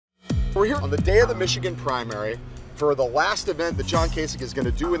We're here on the day of the Michigan primary for the last event that John Kasich is going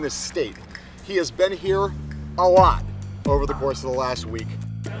to do in this state. He has been here a lot over the course of the last week.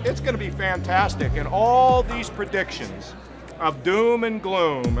 It's going to be fantastic, and all these predictions of doom and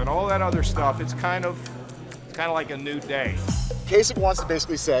gloom and all that other stuff, it's kind of like a new day. Kasich wants to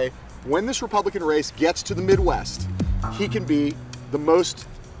basically say, when this Republican race gets to the Midwest, he can be the most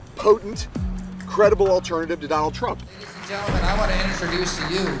potent, credible alternative to Donald Trump. Ladies and gentlemen, I want to introduce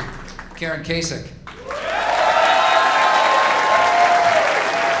to you Karen Kasich.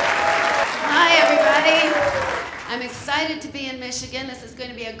 Hi, everybody. I'm excited to be in Michigan. This is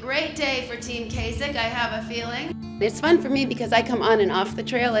going to be a great day for Team Kasich, I have a feeling. It's fun for me because I come on and off the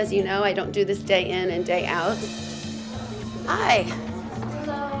trail, as you know. I don't do this day in and day out. Hi.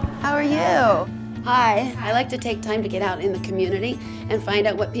 Hello. How are you? Hi. I like to take time to get out in the community and find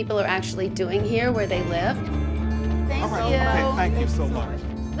out what people are actually doing here where they live. Thank you. Okay, thank you so much.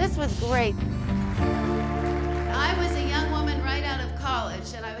 This was great. I was a young woman right out of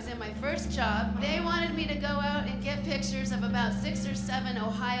college, and I was in my first job. They wanted me to go out and get pictures of about 6 or 7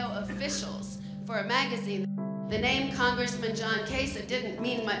 Ohio officials for a magazine. The name Congressman John Kasich didn't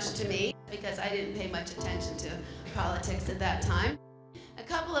mean much to me because I didn't pay much attention to politics at that time. A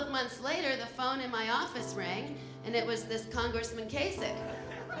couple of months later, the phone in my office rang, and it was this Congressman Kasich.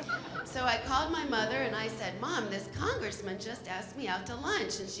 So I called my mother and I said, Mom, this congressman just asked me out to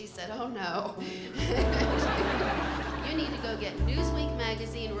lunch. And she said, oh no. You need to go get Newsweek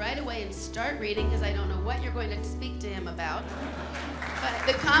magazine right away and start reading because I don't know what you're going to speak to him about. But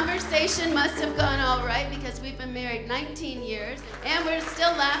the conversation must have gone all right because we've been married 19 years and we're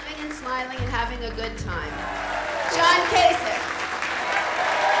still laughing and smiling and having a good time. John Kasich.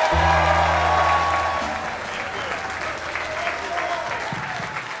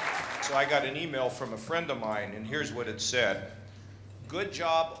 So I got an email from a friend of mine, and here's what it said. Good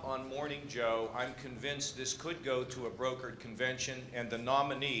job on Morning Joe. I'm convinced this could go to a brokered convention, and the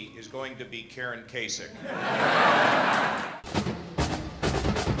nominee is going to be Karen Kasich.